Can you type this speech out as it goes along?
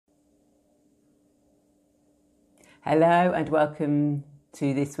Hello and welcome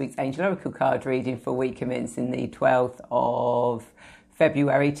to this week's Angel Oracle card reading for week commencing the 12th of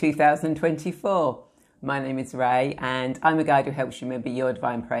February 2024. My name is Ray and I'm a guide who helps you remember your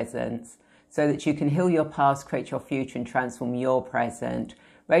divine presence so that you can heal your past, create your future and transform your present.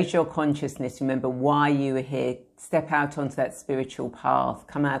 Raise your consciousness, remember why you are here, step out onto that spiritual path,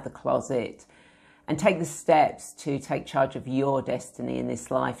 come out of the closet and take the steps to take charge of your destiny in this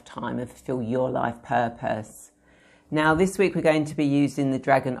lifetime and fulfill your life purpose. Now, this week we're going to be using the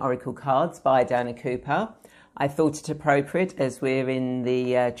Dragon Oracle cards by Diana Cooper. I thought it appropriate as we're in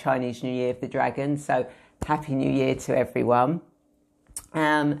the Chinese New Year of the Dragon, so Happy New Year to everyone.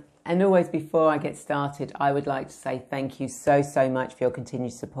 And always before I get started, I would like to say thank you so much for your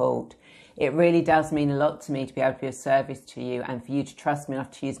continued support. It really does mean a lot to me to be able to be of service to you and for you to trust me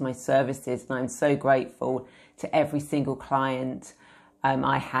enough to use my services. And I'm so grateful to every single client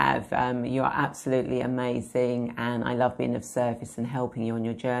I have. You are absolutely amazing and I love being of service and helping you on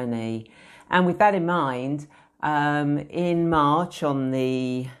your journey. And with that in mind, in March, on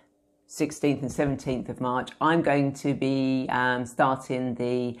the 16th and 17th of March, I'm going to be starting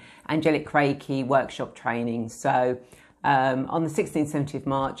the Angelic Reiki workshop training. So on the 16th, 17th of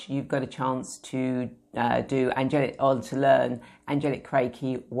March, you've got a chance to to learn Angelic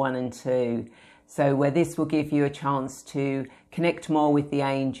Reiki 1 and 2. So where this will give you a chance to connect more with the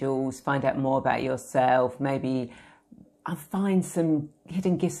angels, find out more about yourself, maybe find some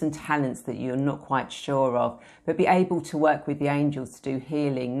hidden gifts and talents that you're not quite sure of, but be able to work with the angels to do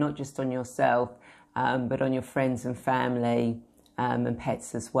healing, not just on yourself, but on your friends and family and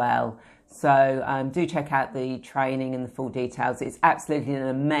pets as well. So do check out the training and the full details. It's absolutely an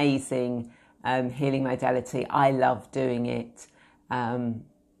amazing healing modality. I love doing it.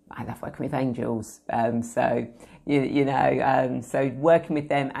 I love working with angels, so working with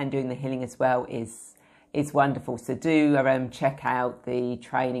them and doing the healing as well is wonderful. So do check out the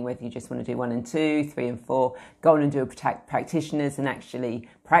training, whether you just want to do 1 and 2, 3 and 4, go on and do a practitioners and actually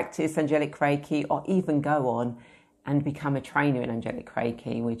practice Angelic Reiki, or even go on and become a trainer in Angelic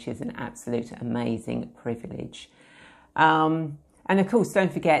Reiki, which is an absolute amazing privilege. And of course,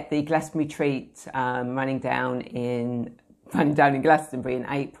 don't forget the Glastonbury retreat running down in Glastonbury in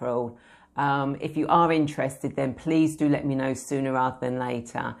April. If you are interested, then please do let me know sooner rather than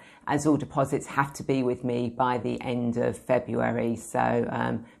later, as all deposits have to be with me by the end of February.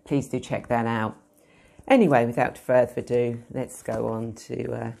 So please do check that out. Anyway, without further ado, let's go on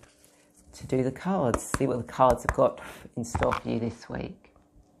to do the cards, see what the cards have got in store for you this week.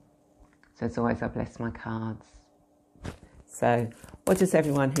 So as always, I bless my cards. So what does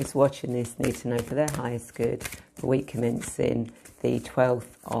everyone who's watching this need to know for their highest good for week commencing the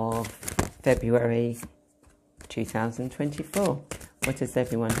 12th of February 2024? What does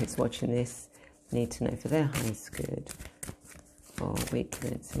everyone who's watching this need to know for their highest good for week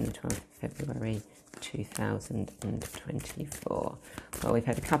commencing the 12th of February 2024? Well, we've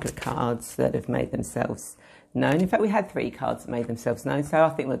had a couple of cards that have made themselves known. In fact, we had 3 cards that made themselves known, so I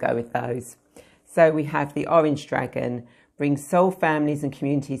think we'll go with those. So we have the Orange Dragon. Bring soul families and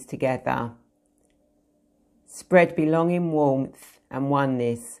communities together. Spread belonging, warmth and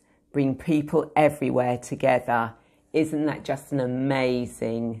oneness. Bring people everywhere together. Isn't that just an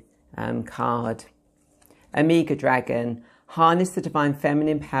amazing card? Omega Dragon. Harness the divine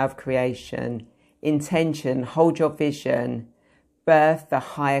feminine power of creation. Intention. Hold your vision. Birth the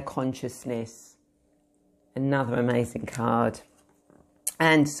higher consciousness. Another amazing card.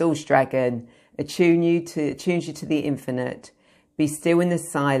 And Source Dragon. Attunes you to the infinite. Be still in the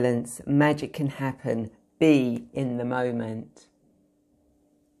silence. Magic can happen. Be in the moment.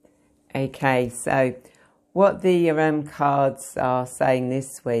 Okay, so what the cards are saying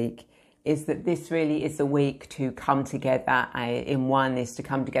this week is that this really is a week to come together in oneness, to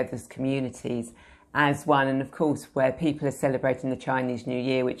come together as communities as one. And of course, where people are celebrating the Chinese New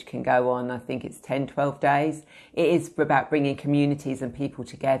Year, which can go on, I think it's 10, 12 days, it is about bringing communities and people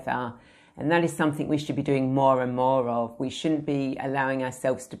together. And that is something we should be doing more and more of. We shouldn't be allowing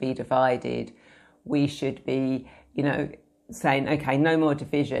ourselves to be divided. We should be, saying, okay, no more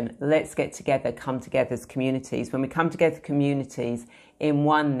division. Let's get together, come together as communities. When we come together communities in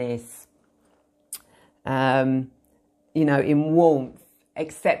oneness, in warmth,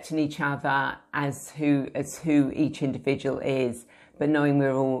 accepting each other as who each individual is, but knowing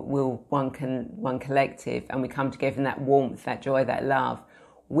we're one collective, and we come together in that warmth, that joy, that love,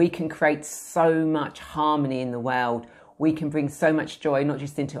 we can create so much harmony in the world. We can bring so much joy, not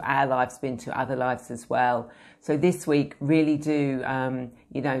just into our lives, but into other lives as well. So this week, really do,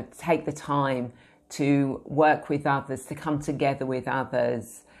 take the time to work with others, to come together with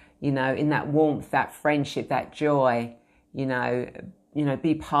others, you know, in that warmth, that friendship, that joy, you know,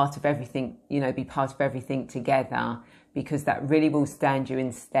 be part of everything, you know, be part of everything together, because that really will stand you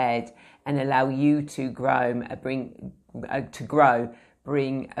in stead and allow you to grow,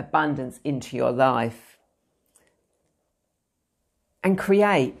 bring abundance into your life. And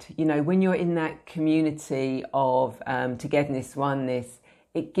create, you know, when you're in that community of togetherness, oneness,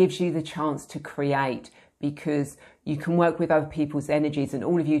 it gives you the chance to create, because you can work with other people's energies and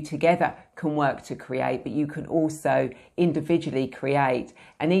all of you together can work to create, but you can also individually create.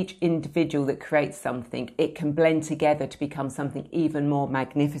 And each individual that creates something, it can blend together to become something even more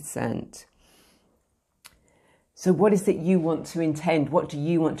magnificent. So what is it you want to intend? What do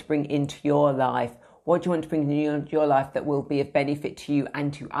you want to bring into your life? What do you want to bring into your life that will be of benefit to you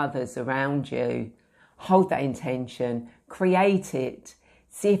and to others around you? Hold that intention, create it,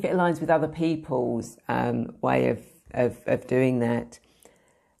 see if it aligns with other people's way of doing that.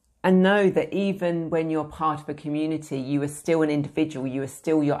 And know that even when you're part of a community, you are still an individual, you are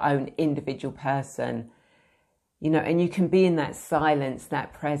still your own individual person. You know, and you can be in that silence,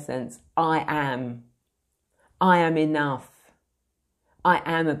 that presence. I am enough. I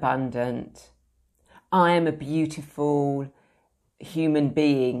am abundant. I am a beautiful human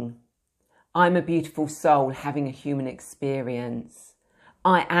being. I'm a beautiful soul having a human experience.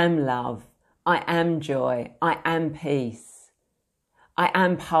 I am love. I am joy. I am peace. I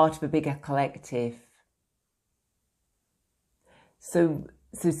am part of a bigger collective. So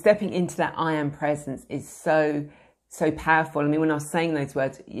stepping into that I am presence is so powerful. I mean, when I was saying those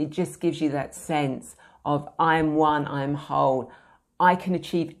words, it just gives you that sense of I am one, I am whole. I can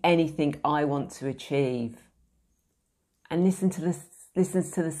achieve anything I want to achieve. And listens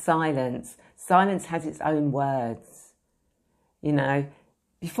to the silence. Silence has its own words. You know,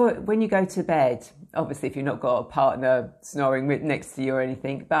 when you go to bed, obviously if you've not got a partner snoring next to you or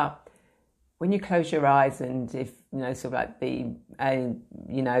anything, but when you close your eyes and if, you know, sort of like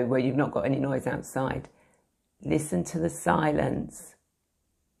you know, where you've not got any noise outside, listen to the silence.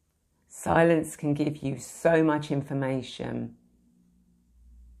 Silence can give you so much information.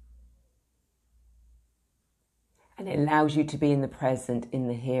 And it allows you to be in the present, in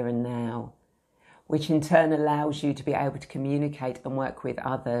the here and now, which in turn allows you to be able to communicate and work with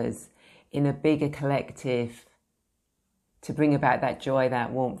others in a bigger collective to bring about that joy,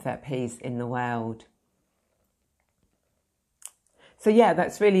 that warmth, that peace in the world. So yeah,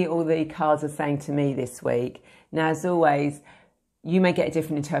 that's really all the cards are saying to me this week. Now, as always, you may get a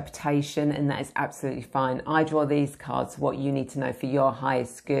different interpretation, and that is absolutely fine. I draw these cards, what you need to know for your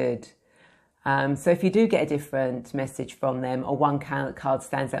highest good. So if you do get a different message from them, or one card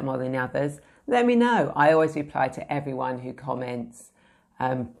stands out more than the others, let me know. I always reply to everyone who comments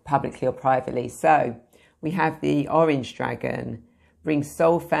publicly or privately. So we have the Orange Dragon, bring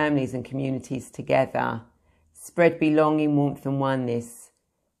soul families and communities together, spread belonging, warmth and oneness,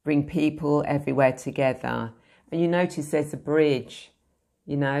 bring people everywhere together. And you notice there's a bridge,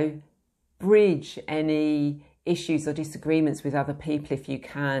 you know, bridge any issues or disagreements with other people if you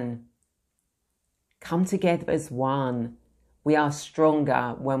can. Come together as one. We are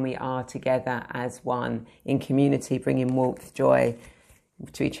stronger when we are together as one in community, bringing warmth, joy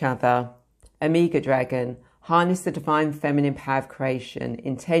to each other. Omega Dragon, harness the divine feminine power of creation.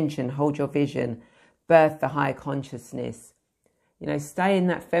 Intention, hold your vision. Birth the higher consciousness. You know, stay in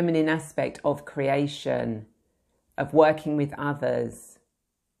that feminine aspect of creation, of working with others,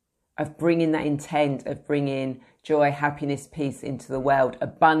 of bringing that intent, of bringing joy, happiness, peace into the world,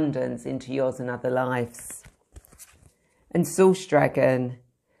 abundance into yours and other lives. And Source Dragon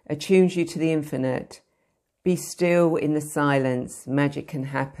attunes you to the infinite. Be still in the silence. Magic can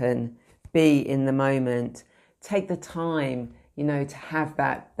happen. Be in the moment. Take the time, you know, to have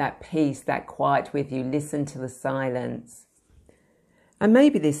that peace, that quiet with you. Listen to the silence. And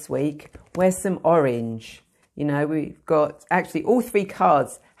maybe this week, wear some orange. You know, we've got, actually all three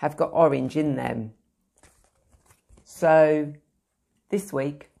cards have got orange in them. So this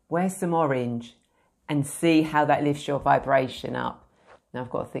week, wear some orange and see how that lifts your vibration up. Now I've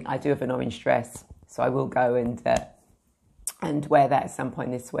got to think, I do have an orange dress, so I will go and wear that at some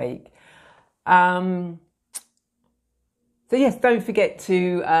point this week. So yes, don't forget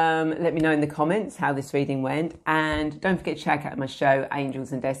to let me know in the comments how this reading went. And don't forget to check out my show,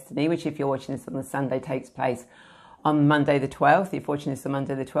 Angels and Destiny, which if you're watching this on the Sunday, takes place on Monday the 12th. If you're watching this on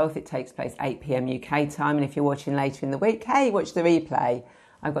Monday the 12th, it takes place 8 p.m. UK time. And if you're watching later in the week, hey, watch the replay.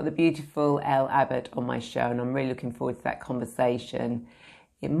 I've got the beautiful Elle Abbott on my show, and I'm really looking forward to that conversation.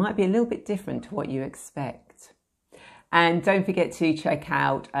 It might be a little bit different to what you expect. And don't forget to check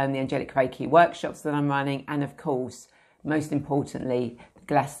out the Angelic Reiki workshops that I'm running. And of course, most importantly,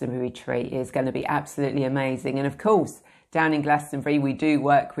 Glastonbury retreat is going to be absolutely amazing. And of course, down in Glastonbury, we do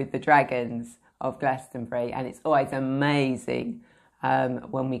work with the dragons of Glastonbury, and it's always amazing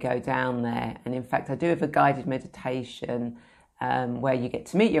when we go down there. And in fact, I do have a guided meditation where you get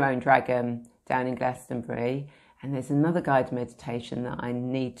to meet your own dragon down in Glastonbury. And there's another guided meditation that I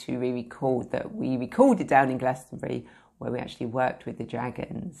need to re-record that we recorded down in Glastonbury where we actually worked with the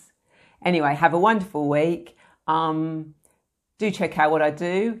dragons. Anyway, have a wonderful week. Do check out what I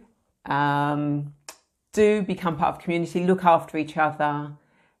do. Do become part of the community. Look after each other.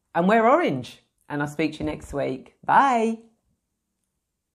 And wear orange. And I'll speak to you next week. Bye.